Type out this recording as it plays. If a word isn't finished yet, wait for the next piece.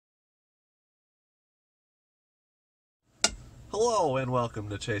Hello and welcome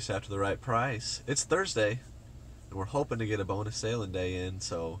to Chase After the Right Price. It's Thursday and we're hoping to get a bonus sailing day in,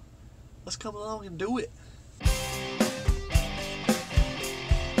 so let's come along and do it.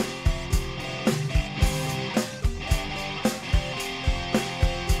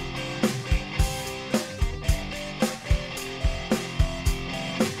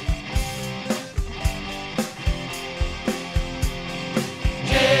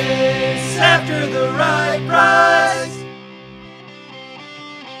 Chase After the Right Price.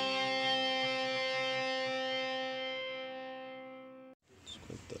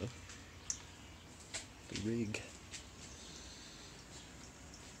 The rig.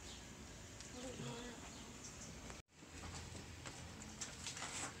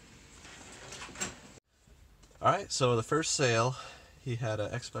 Alright, so the first sale, he had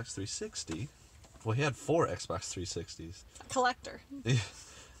an Xbox 360. Well, he had 4 Xbox 360s. Collector.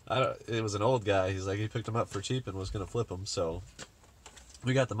 It was an old guy. He's like, he picked them up for cheap and was going to flip them. So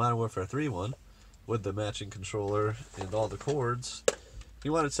we got the Modern Warfare 3 one with the matching controller and all the cords. He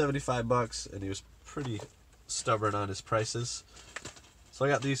wanted 75 bucks and he was pretty stubborn on his prices. So I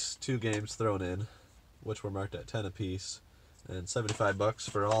got these 2 games thrown in, which were marked at 10 apiece, and 75 bucks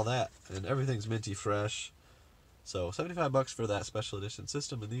for all that. And everything's minty fresh. So 75 bucks for that special edition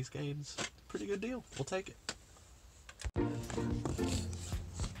system and these games. Pretty good deal. We'll take it.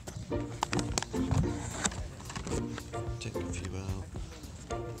 Take a few out.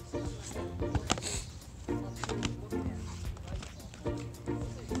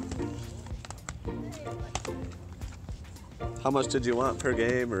 How much did you want per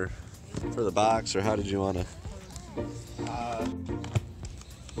game, or for the box, or how did you want to?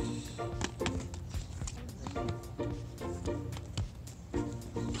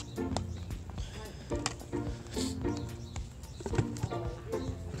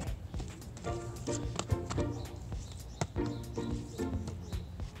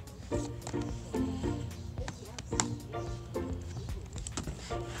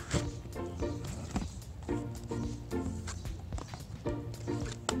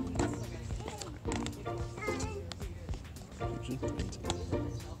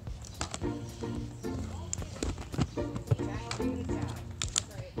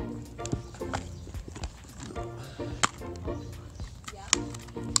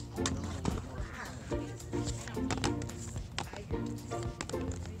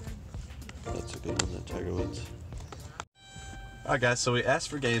 That's a good one, that Tiger Woods. Alright guys, so we asked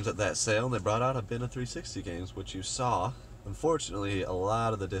for games at that sale and they brought out a bin of 360 games, which you saw. Unfortunately, a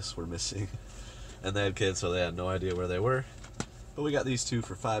lot of the discs were missing. And they had kids, so they had no idea where they were. But we got these 2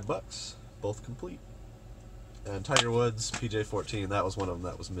 for 5 bucks, both complete. And Tiger Woods, PJ-14, that was one of them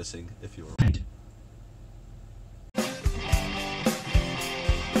that was missing, if you were right.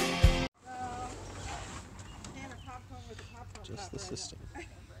 Just the system.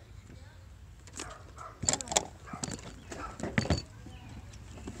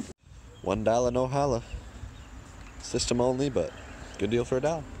 $1 no holla. System only, but good deal for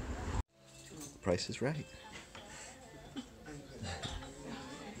 $1. Price is right.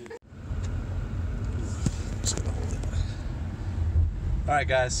 Just gonna hold it. Alright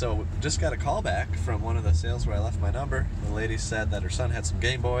guys, so just got a call back from one of the sales where I left my number. The lady said that her son had some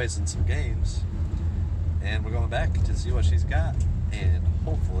Game Boys and some games. And we're going back to see what she's got and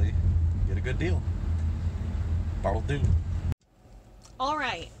hopefully get a good deal. Bar'll do.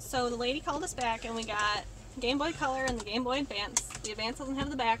 Alright, so the lady called us back and we got Game Boy Color and the Game Boy Advance. The Advance doesn't have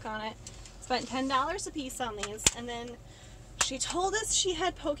the back on it. Spent $10 a piece on these, and then she told us she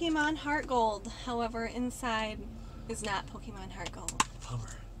had Pokemon Heart Gold. However, inside is not Pokemon Heart Gold.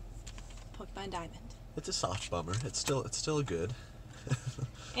 Bummer. Pokemon Diamond. It's a soft bummer. It's still good.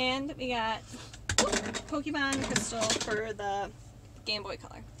 And we got Pokemon Crystal for the Game Boy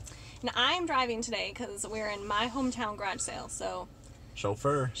Color. Now I'm driving today because we're in my hometown garage sale, so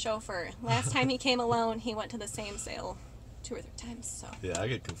Chauffeur. Last time he came alone, he went to the same sale 2 or 3 times, so. Yeah, I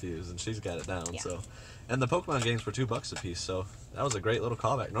get confused, and she's got it down, Yeah. so. And the Pokemon games were $2 a piece, so that was a great little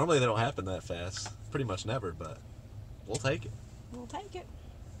callback. Normally they don't happen that fast. Pretty much never, but we'll take it. We'll take it.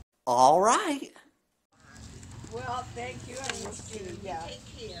 All right. Well, thank you. And see, yeah,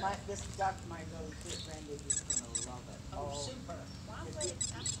 this duck, my little kid Randy is gonna love it. Oh, super.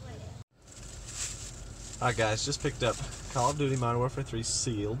 Alright guys, just picked up Call of Duty Modern Warfare 3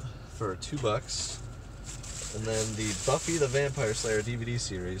 sealed for $2. And then the Buffy the Vampire Slayer DVD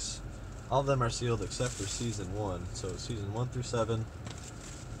series. All of them are sealed except for Season 1. So Season 1 through 7,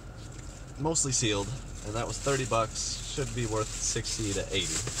 mostly sealed. And that was $30. Should be worth 60 to 80.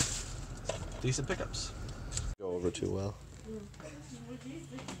 Decent pickups. Go over too well.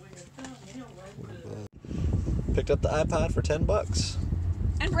 Picked up the iPod for $10.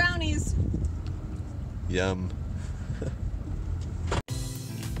 And brownies. Yum.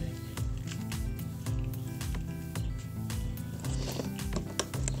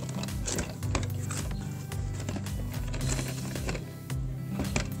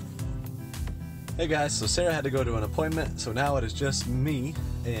 Hey guys, so Sarah had to go to an appointment, so now it is just me,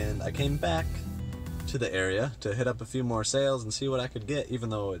 and I came back to the area to hit up a few more sales and see what I could get, even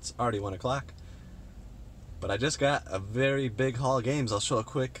though it's already 1 o'clock. But I just got a very big haul of games. I'll show a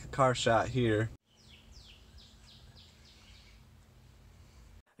quick car shot here.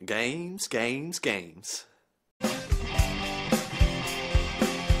 Games, games, games.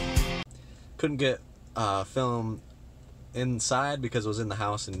 Couldn't get film inside because it was in the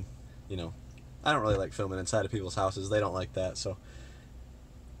house, and you know, I don't really like filming inside of people's houses. They don't like that, so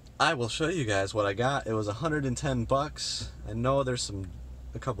I will show you guys what I got. It was $110. I know there's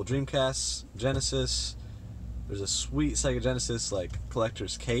a couple Dreamcasts, Genesis. There's a sweet Sega Genesis like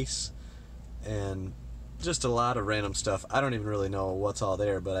collector's case, and just a lot of random stuff. I don't even really know what's all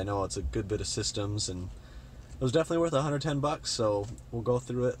there, but I know it's a good bit of systems, and it was definitely worth $110. So we'll go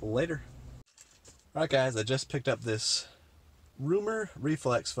through it later. All right, guys, I just picked up this Rumor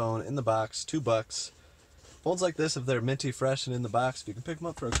Reflex phone in the box, $2. Phones like this, if they're minty fresh and in the box, if you can pick them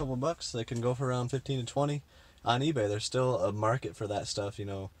up for a couple bucks, they can go for around 15 to 20. On eBay, there's still a market for that stuff. You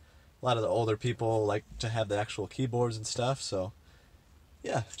know, a lot of the older people like to have the actual keyboards and stuff. So,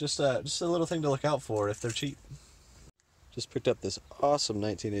 yeah, just a little thing to look out for if they're cheap. Just picked up this awesome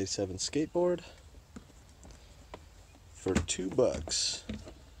 1987 skateboard for $2.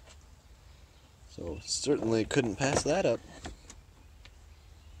 So certainly couldn't pass that up.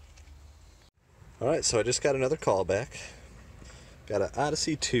 Alright, so I just got another call back. Got an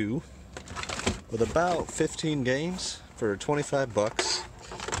Odyssey 2 with about 15 games for $25.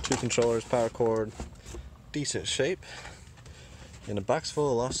 2 controllers, power cord, decent shape, and a box full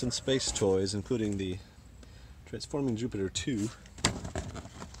of Lost in Space toys, including the Transforming Jupiter 2,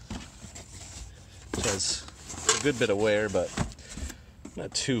 which has a good bit of wear, but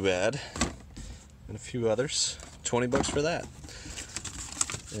not too bad, and a few others. $20 for that.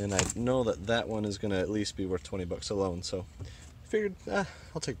 And I know that one is going to at least be worth $20 alone, so I figured,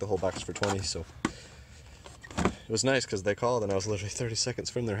 I'll take the whole box for 20. So it was nice because they called and I was literally 30 seconds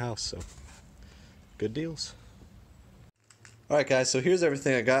from their house, so good deals. Alright guys, so here's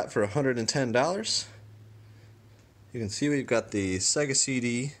everything I got for $110. You can see we've got the Sega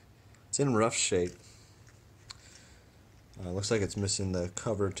CD. It's in rough shape. Looks like it's missing the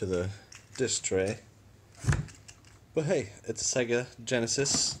cover to the disc tray. But hey, it's a Sega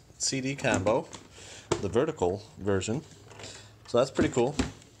Genesis CD combo, the vertical version, so that's pretty cool.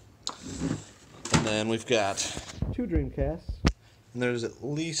 And then we've got 2 Dreamcasts, and there's at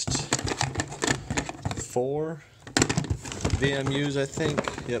least 4 VMUs, I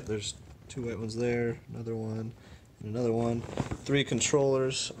think. Yep, there's 2 white ones there, another one, and another one. 3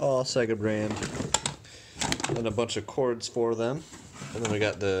 controllers, all Sega brand, and a bunch of cords for them. And then we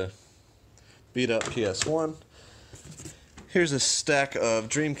got the beat up PS1. Here's a stack of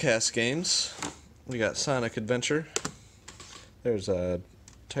Dreamcast games. We got Sonic Adventure. There's a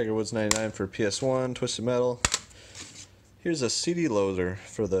Tiger Woods 99 for PS1, Twisted Metal. Here's a CD loader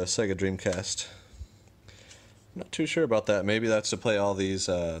for the Sega Dreamcast. Not too sure about that. Maybe that's to play all these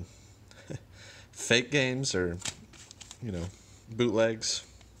fake games or, you know, bootlegs.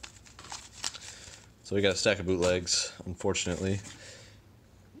 So we got a stack of bootlegs, unfortunately.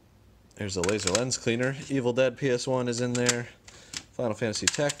 There's a laser lens cleaner. Evil Dead PS1 is in there. Final Fantasy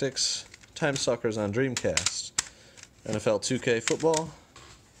Tactics. Time Suckers on Dreamcast. NFL 2K Football.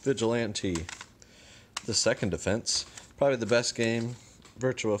 Vigilante. The Second Defense. Probably the best game.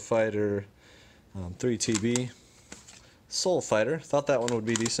 Virtua Fighter 3TB. Soul Fighter. Thought that one would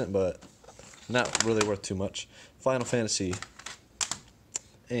be decent, but not really worth too much. Final Fantasy.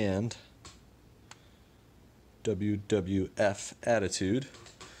 And WWF Attitude.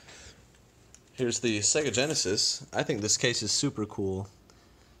 Here's the Sega Genesis. I think this case is super cool.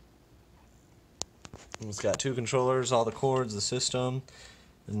 It's got 2 controllers, all the cords, the system,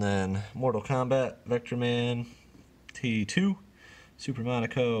 and then Mortal Kombat, Vector Man, T2, Super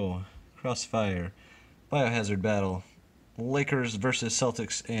Monaco, Crossfire, Biohazard Battle, Lakers vs.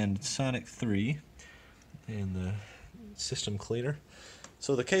 Celtics, and Sonic 3, and the system cleaner.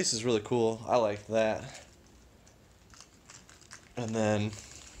 So the case is really cool. I like that. And then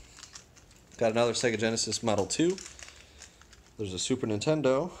got another Sega Genesis Model 2. There's a Super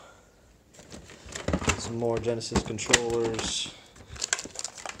Nintendo. Some more Genesis controllers.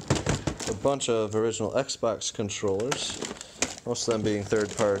 A bunch of original Xbox controllers. Most of them being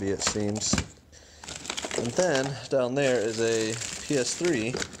third party, it seems. And then down there is a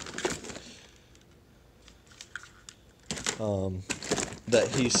PS3 that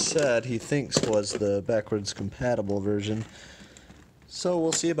he said he thinks was the backwards compatible version. So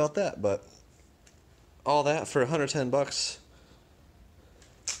we'll see about that, but all that for $110,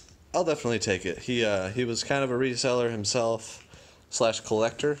 I'll definitely take it. He was kind of a reseller himself /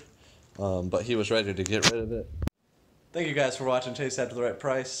 collector, but he was ready to get rid of it. Thank you guys for watching Chase After the Right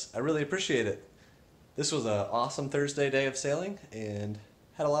Price. I really appreciate it. This was an awesome Thursday day of sailing and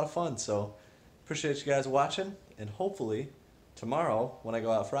had a lot of fun, so appreciate you guys watching, and hopefully tomorrow when I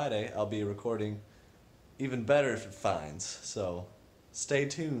go out Friday I'll be recording even better finds, so stay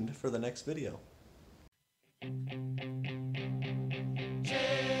tuned for the next video.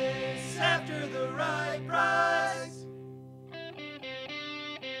 Chase after the right price.